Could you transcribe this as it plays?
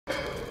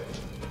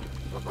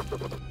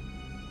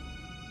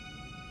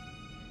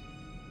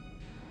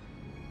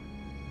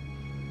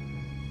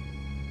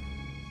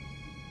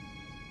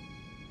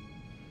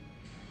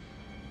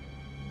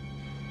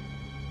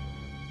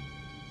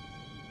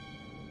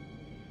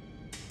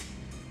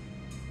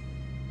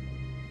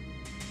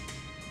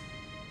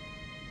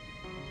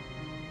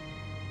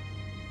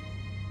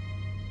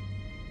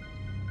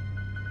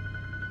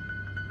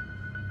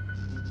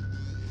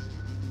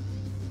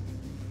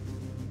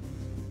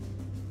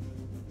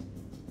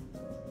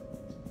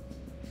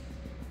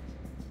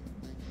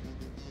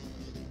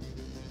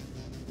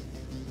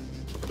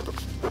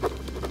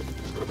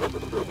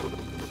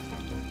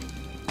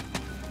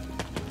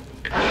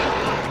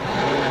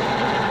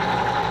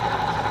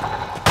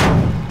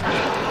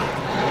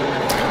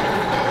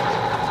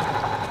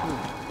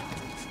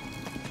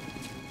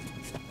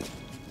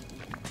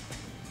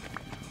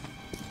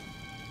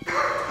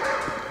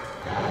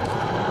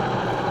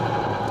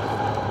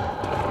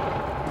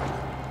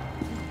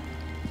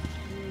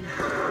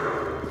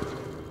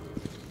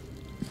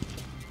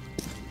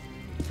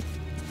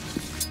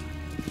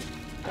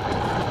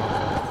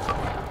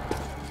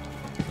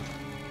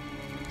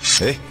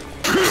Hey?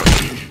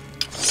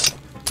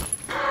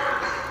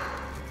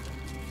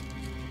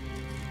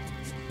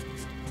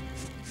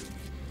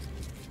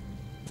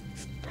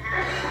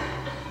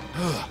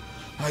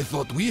 I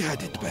thought we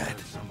had it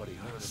bad.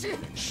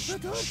 Shh!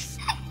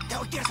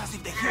 They'll guess us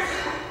if they hear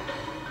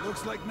it.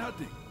 Looks like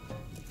nothing.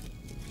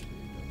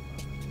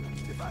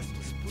 The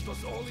bastards put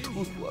us all in.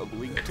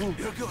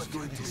 You're good.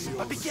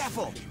 But be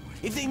careful.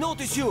 If they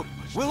notice you,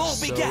 we'll all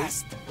be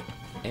gassed.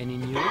 Any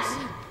news?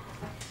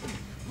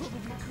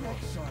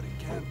 Sorry,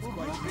 can't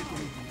quite make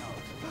anything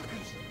out.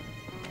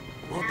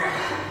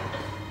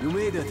 You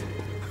made it.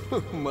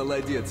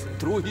 Молодец.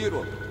 True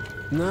hero.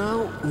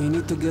 Now, we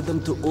need to get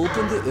them to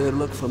open the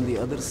airlock from the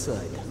other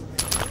side.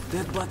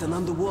 That button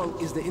on the wall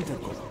is the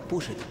intercom.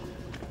 Push it.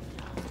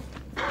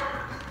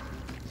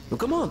 Now,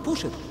 come on,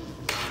 push it.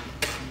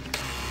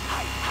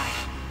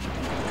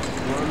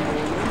 One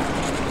moment.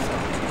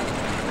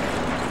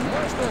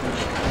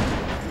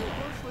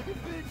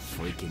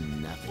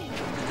 Freaking nothing.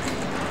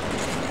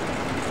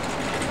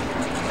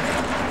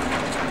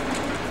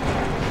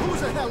 Who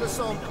the hell is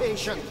so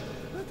impatient?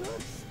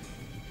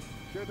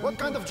 What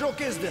kind of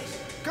joke is this?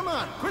 Come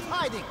on, quit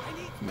hiding!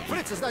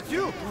 Fritz, is that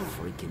you?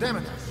 Damn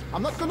it,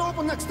 I'm not gonna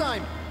open next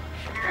time!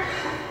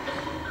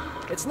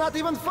 It's not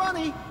even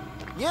funny!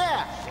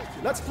 Yeah!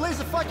 Let's play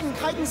the fucking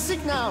hide and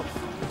seek now!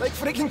 Like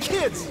freaking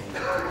kids!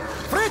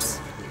 Fritz!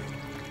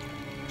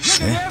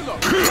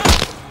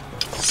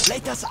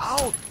 Let us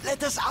out!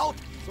 Let us out!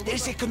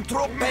 There's a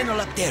control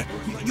panel up there.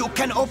 You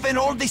can open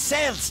all the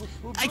cells.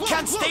 I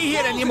can't stay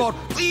here anymore.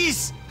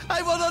 Please!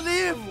 I want to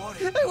live!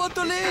 I want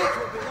to live!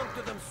 We'll belong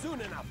to them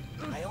soon enough.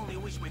 I only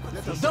wish we could...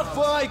 The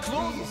fight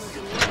close!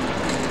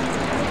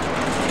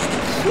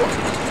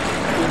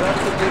 We're at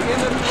the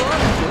beginning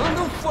part, and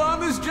the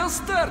fun is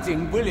just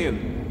starting, William.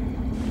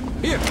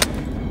 Here,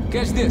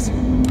 catch this.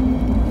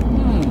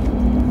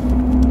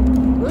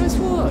 Nice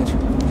watch.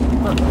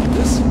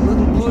 This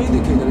little blue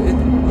indicator, it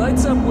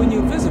lights up when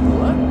you're visible,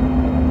 huh?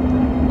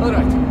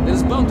 Alright,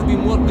 there's bound to be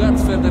more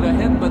guards further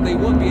ahead, but they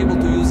won't be able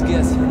to use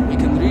gas here. We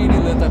can really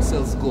let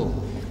ourselves go.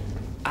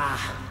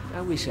 Ah,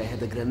 I wish I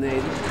had a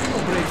grenade.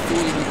 I'll break through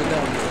even the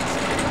downwards.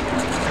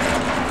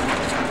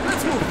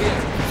 Let's move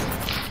here.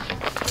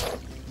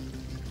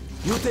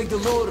 You take the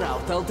low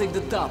route, I'll take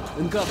the top,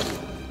 and cover you.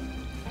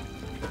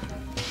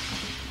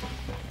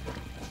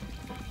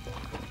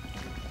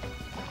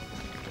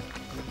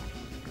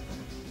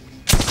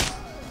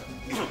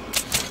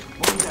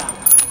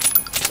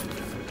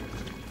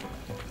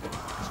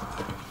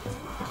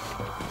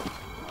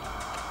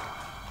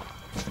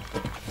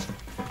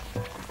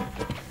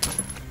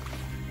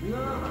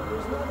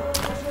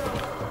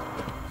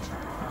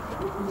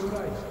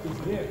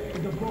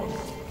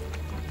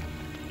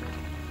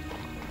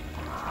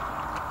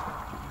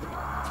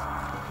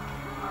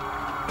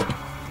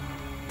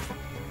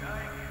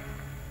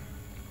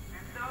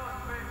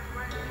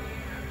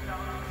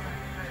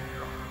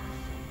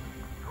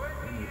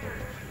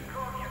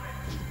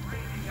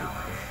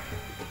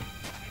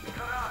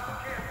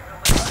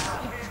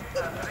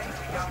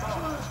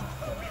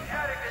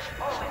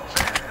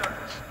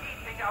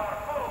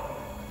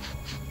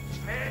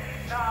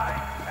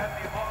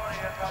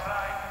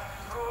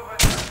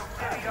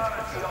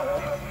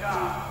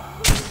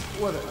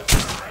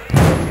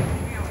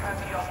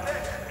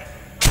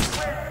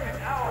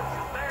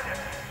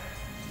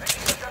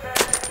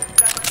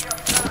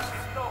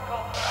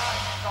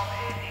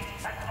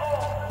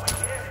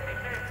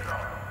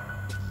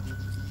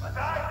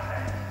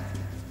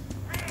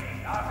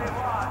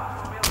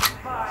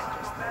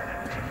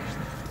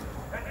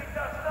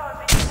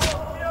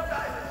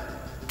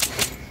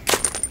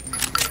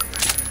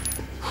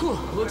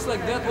 Looks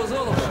like that was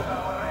all of them.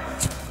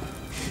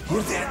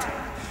 Hear that?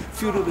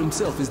 Führer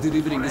himself is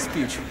delivering a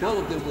speech. All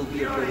of them will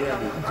be at the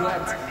rally.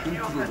 Guards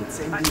included.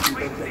 Same duty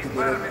back to the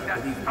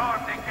rally.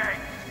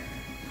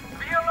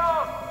 We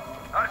alone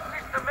are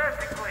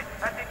systematically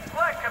and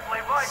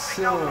implacably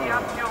wiping out the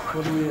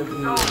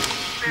Abhumans. Those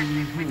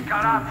infested with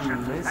corruption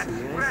and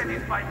spread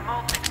it by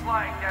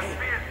multiplying their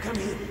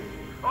fears.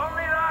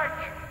 Only right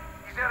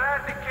is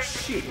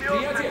eradicating the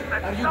children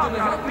that suck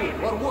our meat.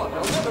 Or what?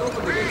 I'll never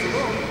open the gates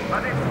alone.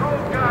 Are the true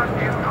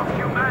guardian of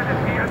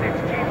humanity and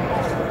its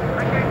kinfolk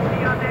against the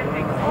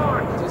unending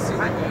horde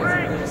and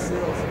great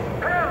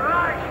hell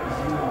right.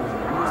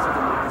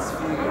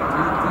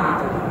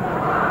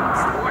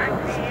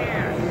 20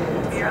 years,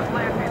 the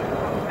Atlantis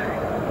will stay.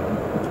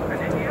 And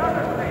in the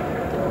other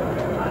stations...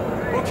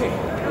 Okay,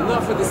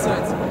 enough of the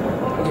sides.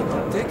 Okay,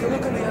 take a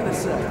look on the other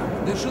side.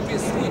 There should be a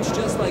switch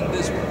just like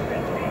this one.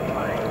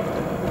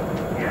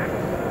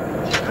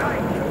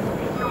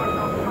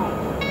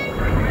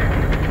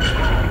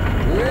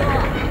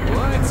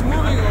 It's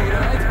moving all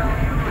right.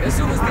 As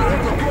soon as the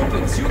airlock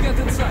opens, you get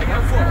inside.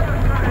 I'll follow.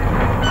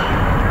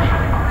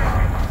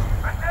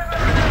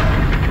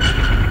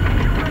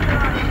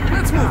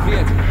 Let's move,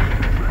 Piet.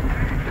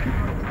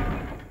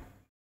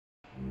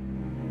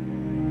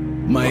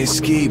 My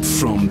escape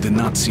from the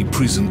Nazi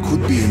prison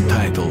could be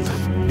entitled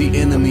The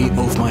enemy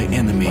of my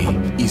enemy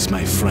is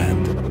my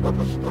friend.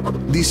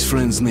 This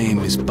friend's name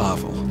is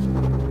Pavel.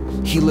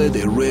 He led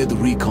a red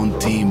recon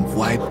team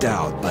wiped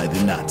out by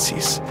the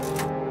Nazis.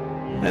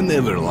 I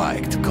never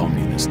liked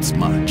communists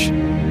much,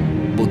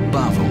 but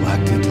Pavel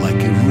acted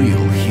like a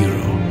real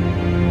hero.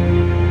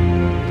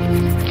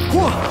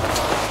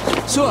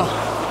 So,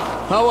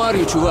 how are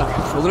you,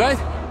 chuvak? All right?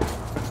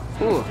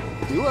 Oh,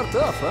 you are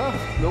tough, huh?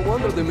 No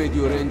wonder they made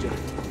you a ranger.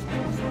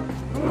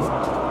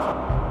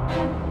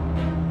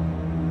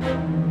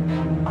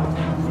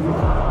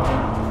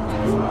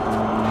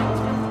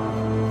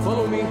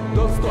 Follow me,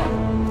 don't stop.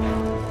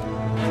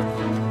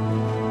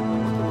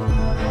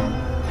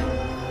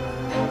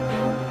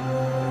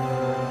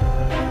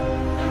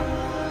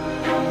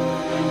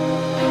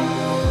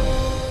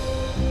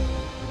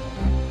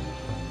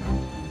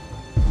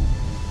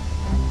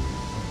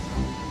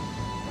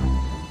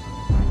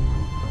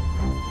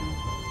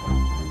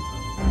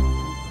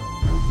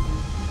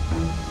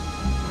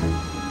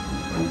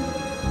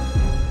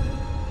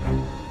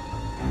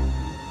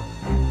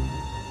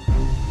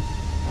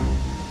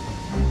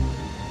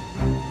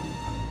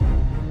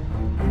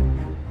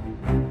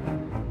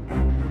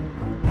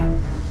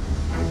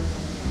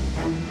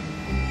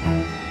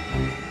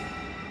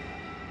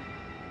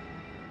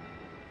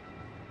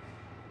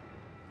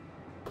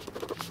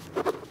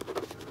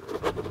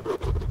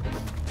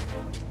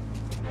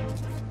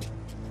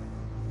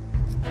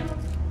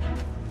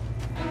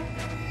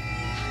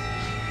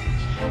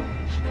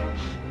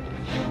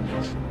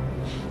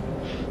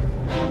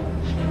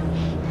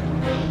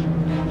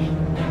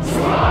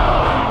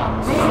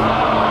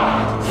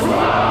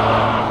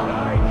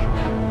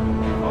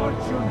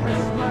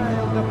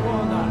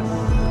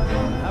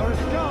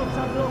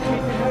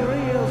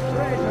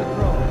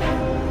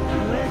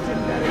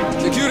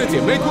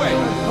 Make way!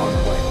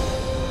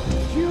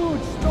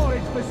 Huge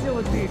storage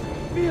facilities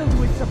filled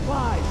with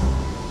supplies.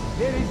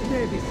 There is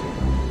medicine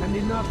and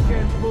enough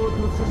canned food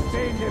to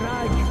sustain the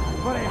Reich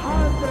for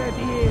 100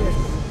 years.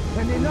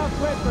 And enough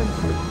weapons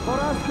for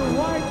us to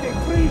wipe the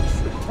freaks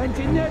and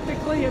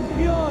genetically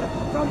impure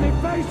from the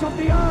face of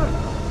the earth.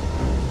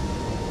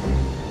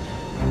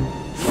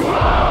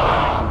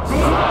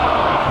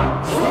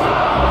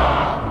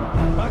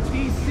 But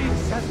these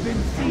cities have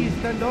been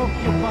seized and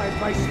occupied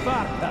by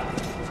Sparta.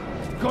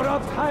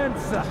 Corrupt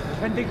Hansa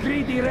and the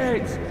greedy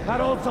Reds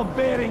are also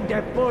bearing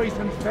their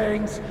poison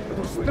fangs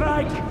to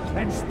strike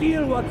and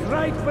steal what's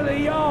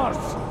rightfully yours.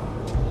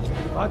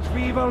 But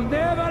we will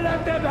never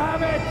let them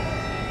have it!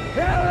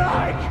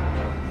 Hellreich!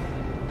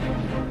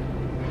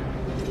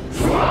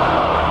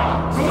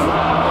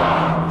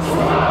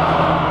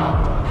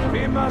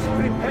 We must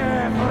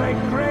prepare for a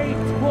great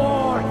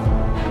war!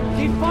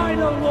 The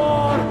final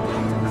war!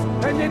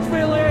 And it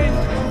will end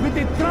with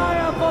the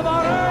triumph of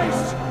our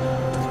race!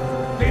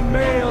 The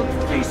mailed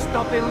fist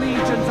of the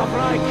legions of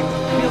Reich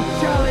will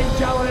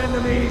challenge our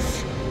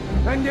enemies.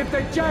 And if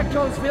the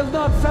jackals will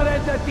not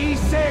surrender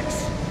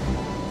D6,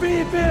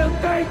 we will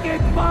take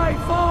it by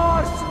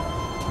force!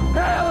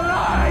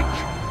 Hellreich!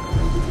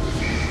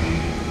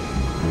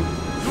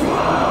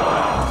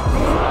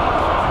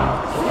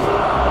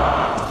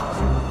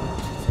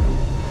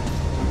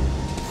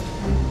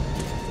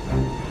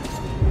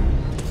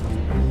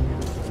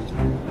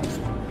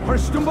 Herr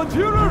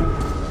Sturmbannführer!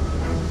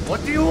 What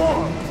do you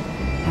want?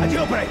 A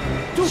jailbreak!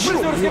 Two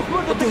prisoners have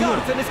murdered the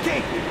guards and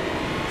escaped!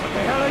 What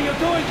the hell are you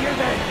doing here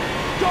then?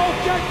 Go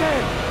get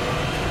them!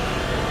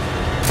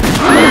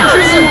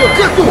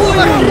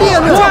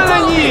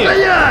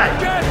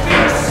 Get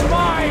these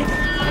swine!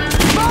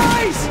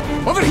 Guys!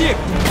 Over here!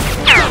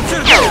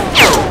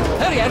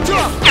 Hurry,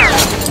 Artyom!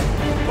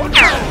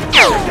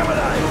 Take them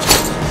alive!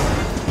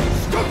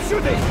 Stop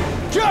shooting!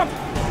 Jump!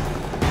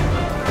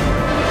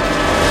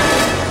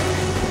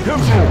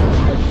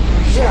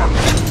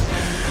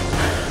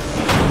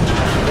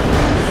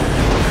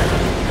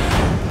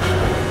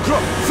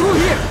 Through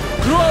here!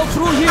 Crawl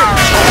through here!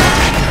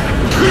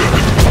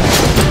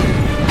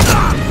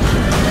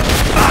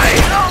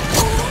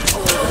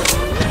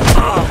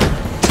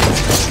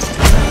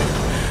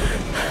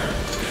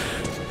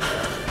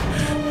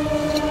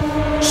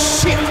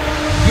 Shit!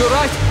 You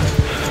right?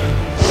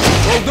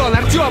 Hold on,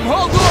 Artyom,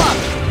 hold on!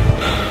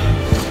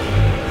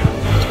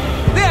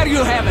 There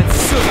you have it,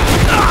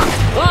 suka!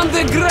 On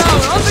the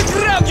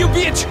ground, you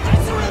bitch!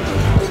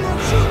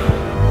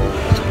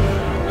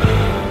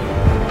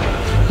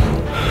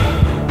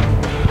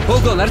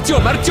 Hold on,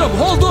 Artyom,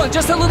 hold on,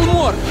 just a little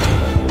more!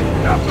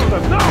 After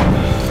them, now!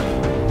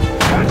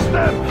 Catch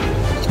them!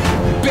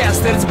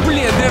 Bastards,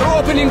 блин, they're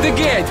opening the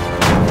gate!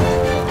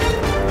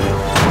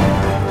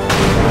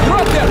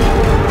 Drop them!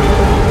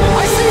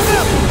 I see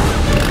them!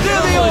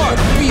 There they are!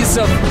 Piece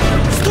of...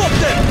 Stop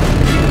them!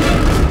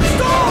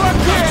 Stop!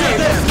 Okay,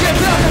 let's get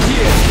out of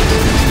here!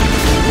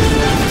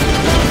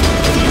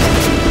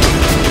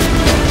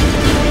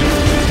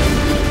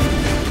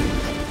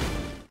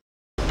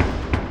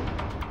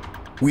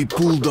 We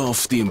pulled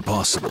off the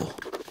impossible.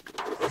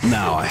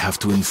 Now I have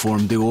to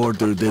inform the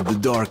Order that the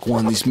Dark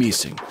One is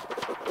missing,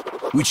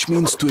 which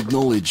means to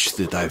acknowledge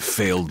that I've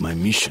failed my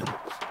mission.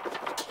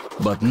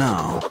 But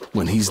now,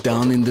 when he's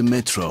down in the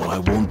metro, I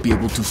won't be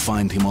able to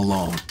find him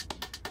alone.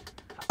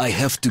 I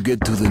have to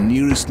get to the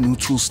nearest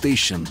neutral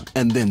station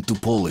and then to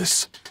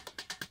Polis,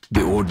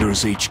 the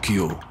Order's HQ.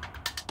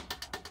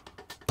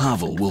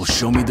 Pavel will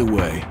show me the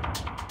way.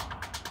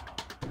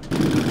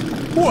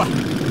 What?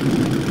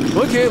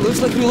 Okay,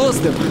 looks like we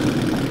lost them.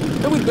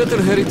 Now we'd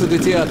better hurry to the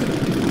theater.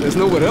 There's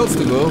nowhere else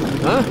to go,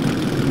 huh?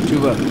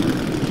 Chuvak.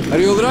 Are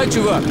you alright,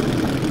 Chuvak?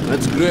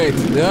 That's great.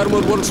 The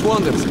armor works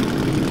wonders.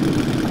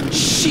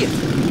 Shit!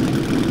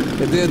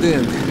 A dead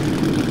end.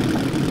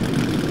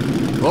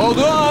 Hold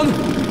on!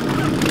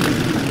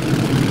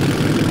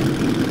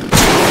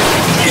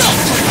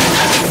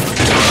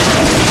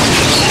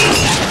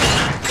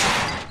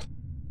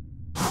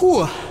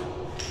 Whew.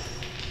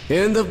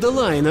 End of the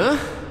line, huh?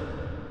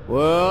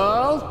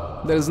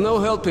 Well, there's no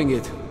helping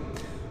it.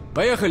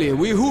 Поехали,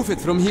 we hoof it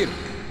from here.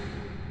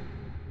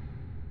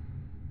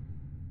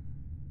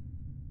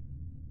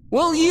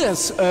 Well,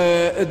 yes,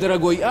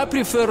 дорогой, I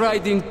prefer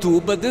riding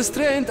too, but this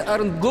train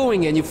aren't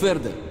going any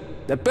further.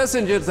 The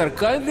passengers are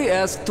kindly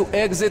asked to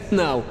exit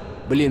now.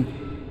 Блин.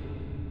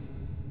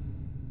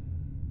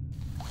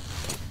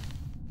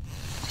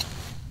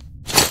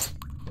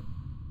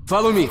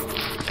 Follow me.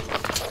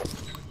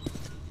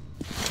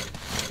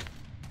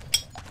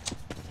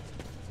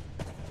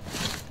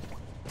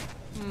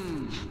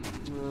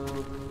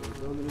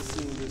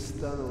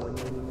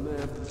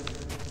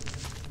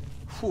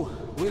 Whew,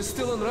 we're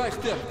still on right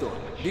territory.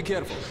 Be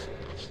careful.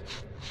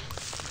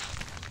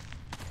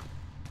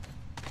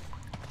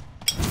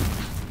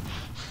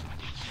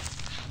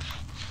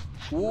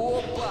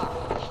 Опа!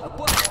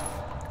 Опа!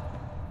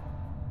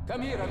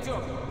 Come here,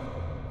 Артём.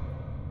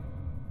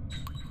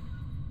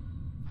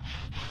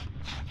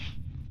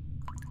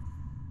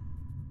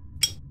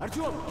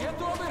 Артём,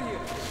 get over here.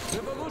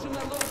 Revolution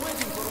are not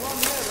waiting for one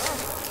man, huh?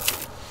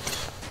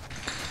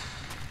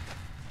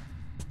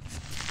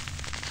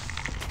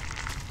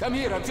 Come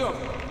here, Артём.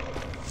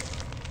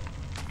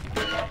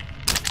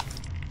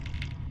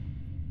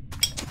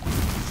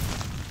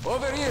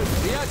 Over here,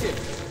 приятель.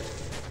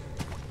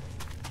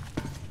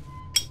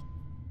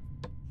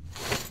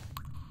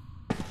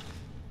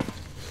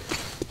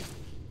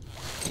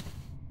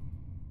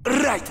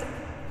 Right.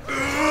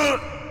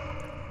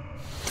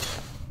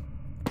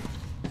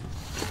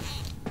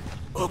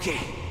 Okay.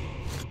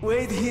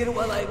 Wait here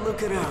while I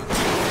look around.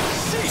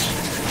 Hey!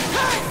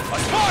 A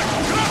spy!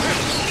 Grab him!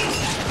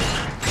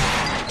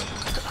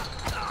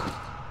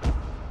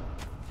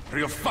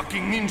 Real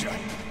fucking ninja.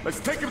 Let's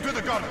take him to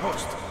the guard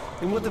post.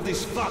 And what if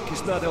this fuck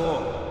is not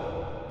alone?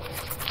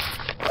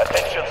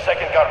 Attention,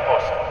 second guard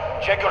post.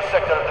 Check your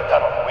sector of the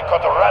tunnel. We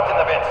caught a rat in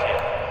the vents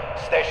here.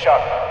 Stay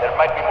sharp. There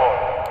might be more.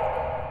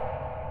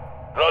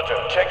 Roger.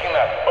 Checking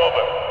that.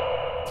 Over.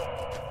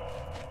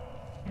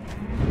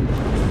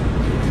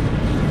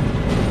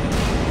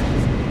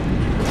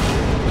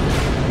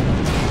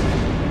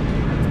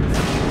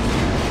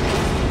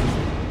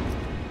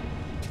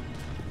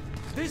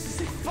 This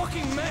is a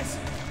fucking mess!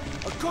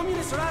 A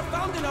communist rat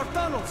found in our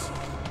tunnels!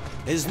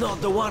 Is not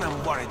the one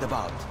I'm worried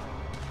about.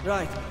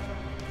 Right.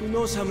 Who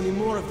knows how many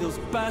more of those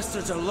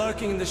bastards are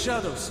lurking in the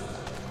shadows?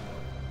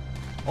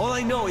 All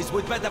I know is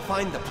we'd better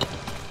find them.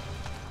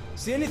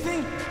 See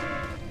anything?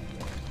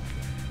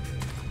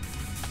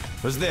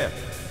 Who's there?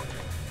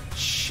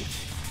 Shit.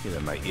 Either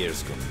my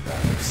ears going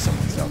bad or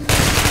someone's out there.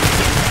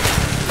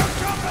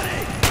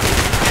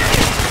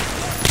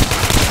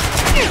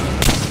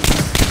 Company!